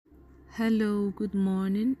Hello, good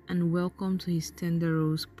morning, and welcome to his Tender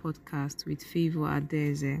Rose podcast with Favor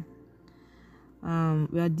Adeze.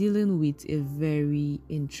 We are dealing with a very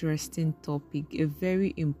interesting topic, a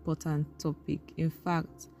very important topic. In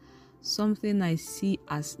fact, something I see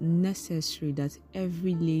as necessary that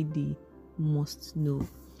every lady must know.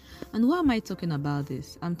 And why am I talking about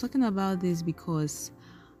this? I'm talking about this because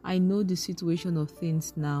I know the situation of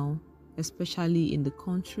things now, especially in the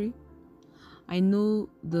country. I know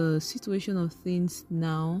the situation of things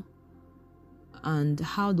now and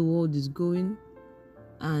how the world is going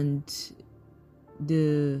and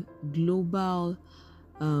the global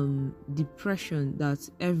depression that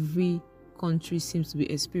every country seems to be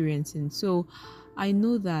experiencing. So I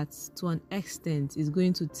know that to an extent it's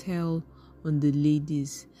going to tell on the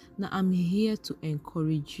ladies. Now I'm here to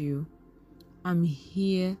encourage you. I'm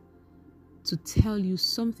here to tell you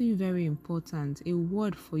something very important, a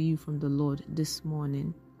word for you from the Lord this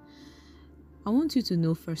morning. I want you to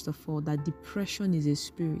know, first of all, that depression is a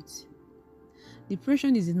spirit.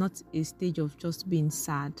 Depression is not a stage of just being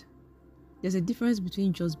sad. There's a difference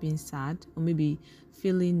between just being sad or maybe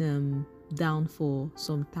feeling down for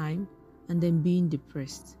some time and then being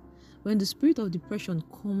depressed. When the spirit of depression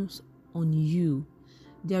comes on you,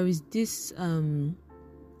 there is this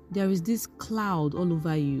cloud all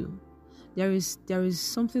over you. There is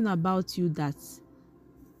something about you that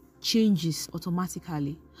changes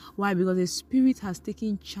automatically. Why? Because a spirit has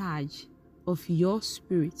taken charge of your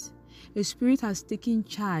spirit. A spirit has taken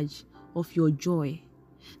charge of your joy.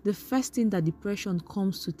 The first thing that depression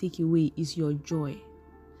comes to take away is your joy.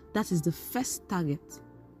 That is the first target.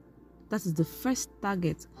 That is the first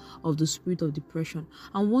target of the spirit of depression.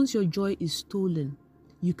 And once your joy is stolen,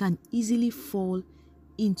 you can easily fall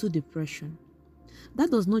into depression.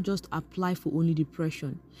 That does not just apply for only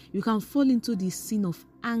depression. You can fall into the sin of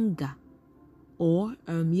anger. Or,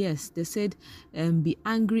 they said, be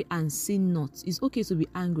angry and sin not. It's okay to be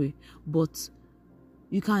angry, but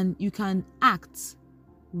you can act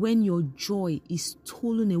when your joy is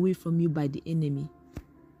stolen away from you by the enemy.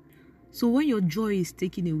 So when your joy is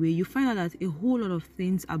taken away, you find out that a whole lot of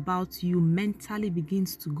things about you mentally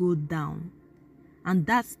begins to go down. And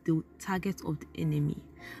that's the target of the enemy.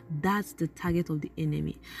 That's the target of the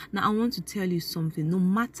enemy. Now, I want to tell you something. No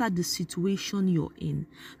matter the situation you're in,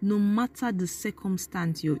 no matter the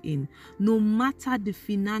circumstance you're in, no matter the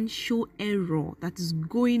financial error that is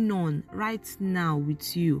going on right now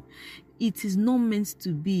with you, it is not meant to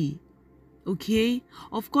be. Okay,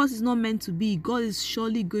 of course it's not meant to be. God is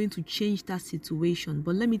surely going to change that situation.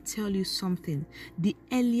 But let me tell you something. The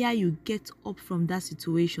earlier you get up from that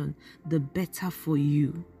situation, the better for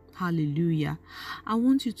you. Hallelujah. I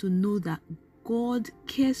want you to know that God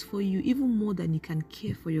cares for you even more than you can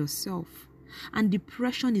care for yourself. And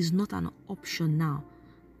depression is not an option now.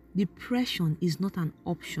 Depression is not an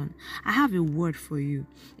option. I have a word for you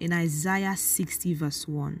in Isaiah 60 verse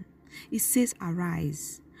 1. It says,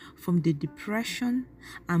 "Arise from the depression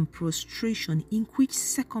and prostration in which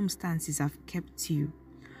circumstances have kept you.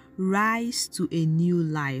 Rise to a new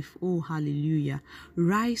life." Oh, hallelujah.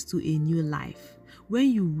 Rise to a new life. When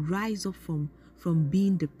you rise up from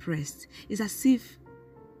being depressed, it's as if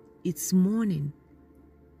it's morning.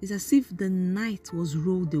 It's as if the night was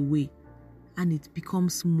rolled away and it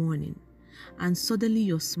becomes morning. And suddenly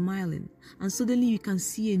you're smiling, and suddenly you can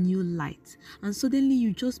see a new light, and suddenly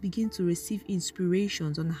you just begin to receive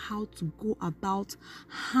inspirations on how to go about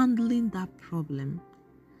handling that problem.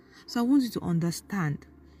 So I want you to understand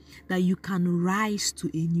that you can rise to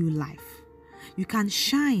a new life. You can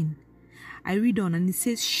shine. I read on and it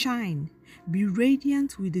says, "Shine, be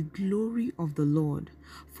radiant with the glory of the Lord,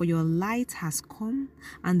 for your light has come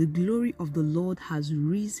and the glory of the Lord has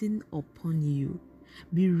risen upon you."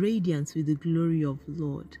 Be radiant with the glory of the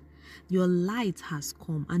Lord. Your light has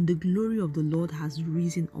come and the glory of the Lord has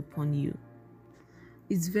risen upon you.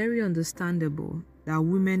 It's very understandable that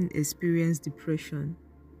women experience depression.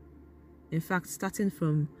 In fact, starting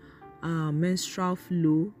from menstrual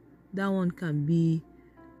flow, that one can be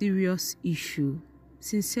a serious issue.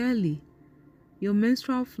 Sincerely, your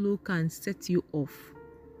menstrual flow can set you off.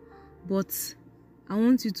 But I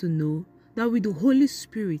want you to know that with the Holy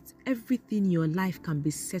Spirit, everything in your life can be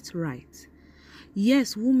set right.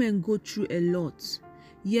 Yes, women go through a lot.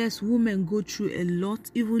 Yes, women go through a lot,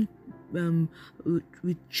 even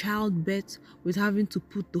with childbirth, with having to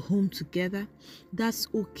put the home together. That's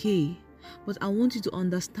okay. But I want you to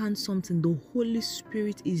understand something. The Holy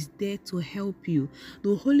Spirit is there to help you.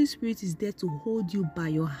 The Holy Spirit is there to hold you by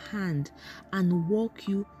your hand and walk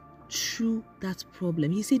you through that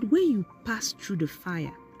problem. He said, when you pass through the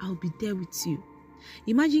fire, I'll be there with you.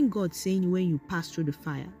 Imagine God saying when you pass through the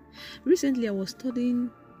fire. Recently, I was studying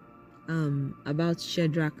about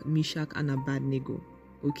Shadrach, Meshach, and Abednego.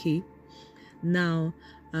 Okay, now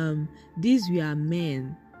these were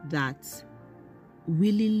men that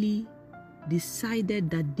willingly decided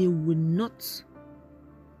that they will not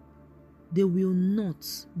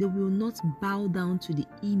bow down to the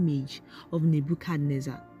image of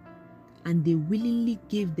Nebuchadnezzar, and they willingly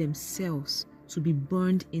gave themselves to be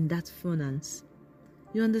burned in that furnace.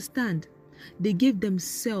 You understand? They gave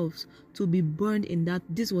themselves to be burned in that.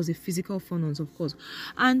 This was a physical furnace, of course.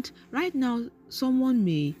 And right now, someone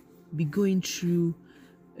may be going through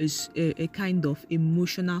a kind of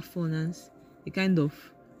emotional furnace, a kind of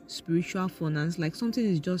spiritual furnace, like something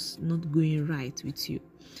is just not going right with you.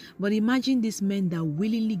 But imagine these men that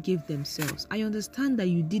willingly gave themselves. I understand that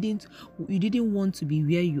you didn't want to be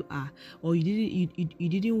where you are, or you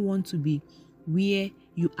didn't want to be where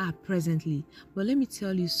you are presently. But let me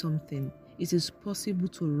tell you something. It is possible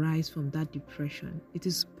to rise from that depression. It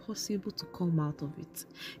is possible to come out of it.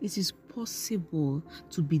 It is possible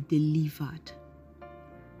to be delivered.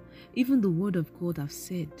 Even the word of God have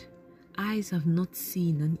said, eyes have not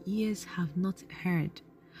seen and ears have not heard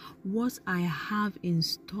what I have in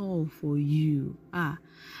store for you.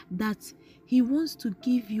 That he wants to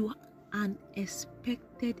give you an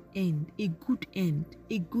expected end, a good end,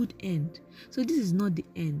 a good end. So this is not the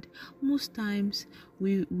end. Most times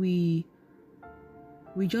we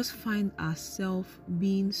just find ourselves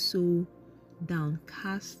being so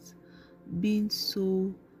downcast, being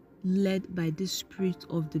so led by this spirit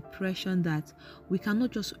of depression that we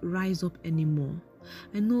cannot just rise up anymore.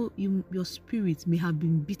 I know your spirit may have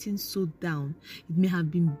been beaten so down. It may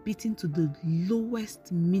have been beaten to the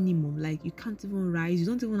lowest minimum. Like you can't even rise. You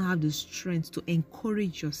don't even have the strength to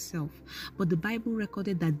encourage yourself. But the Bible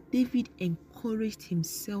recorded that David encouraged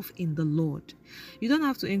himself in the Lord. You don't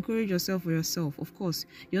have to encourage yourself for yourself. Of course,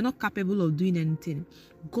 you're not capable of doing anything.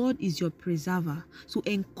 God is your preserver. So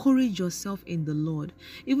encourage yourself in the Lord.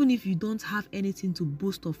 Even if you don't have anything to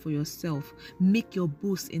boast of for yourself, make your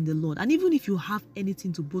boast in the Lord. And even if you have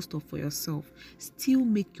anything to boast of for yourself, still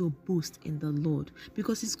make your boast in the Lord,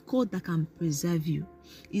 because it's God that can preserve you.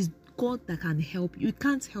 It's God that can help you. You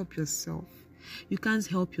can't help yourself. You can't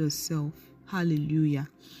help yourself. Hallelujah.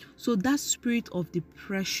 So that spirit of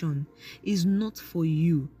depression is not for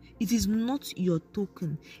you. It is not your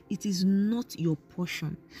token. It is not your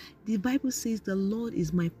portion. The Bible says the Lord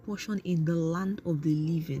is my portion in the land of the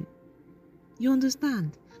living. You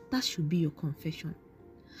understand? That should be your confession.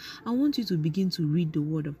 I want you to begin to read the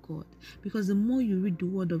word of God, because the more you read the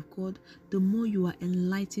word of God, the more you are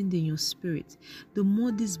enlightened in your spirit, the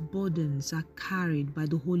more these burdens are carried by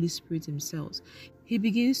the Holy Spirit himself. He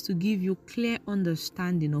begins to give you clear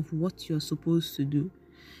understanding of what you're supposed to do.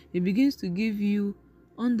 He begins to give you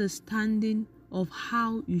understanding of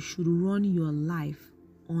how you should run your life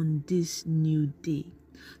on this new day.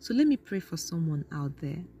 So let me pray for someone out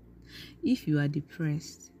there. If you are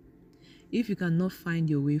depressed, if you cannot find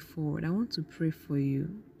your way forward, I want to pray for you.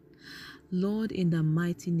 Lord, in the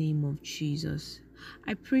mighty name of Jesus,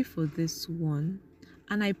 I pray for this one.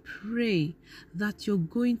 And I pray that you're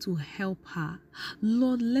going to help her.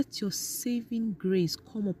 Lord, let your saving grace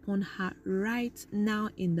come upon her right now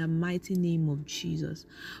in the mighty name of Jesus.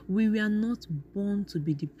 We were not born to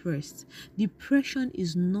be depressed. Depression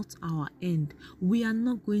is not our end. We are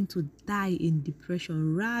not going to die in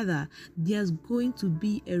depression. Rather, there's going to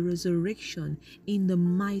be a resurrection in the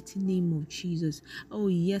mighty name of Jesus. Oh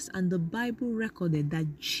yes, and the Bible recorded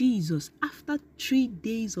that Jesus, after 3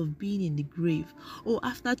 days of being in the grave,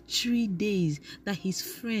 after 3 days that his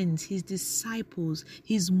friends, his disciples,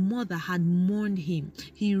 his mother had mourned him,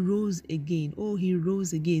 he rose again. He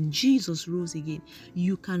rose again. Jesus rose again.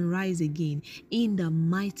 You can rise again in the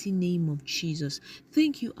mighty name of Jesus.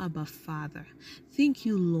 Thank you, Abba Father. Thank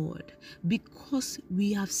you, Lord, because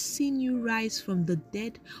we have seen you rise from the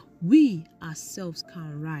dead. We ourselves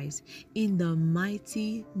can rise in the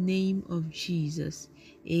mighty name of Jesus.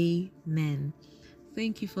 Amen.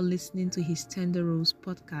 Thank you for listening to His Tender Rose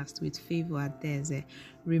podcast with Favor Adeze.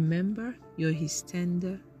 Remember, you're His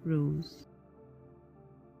Tender Rose.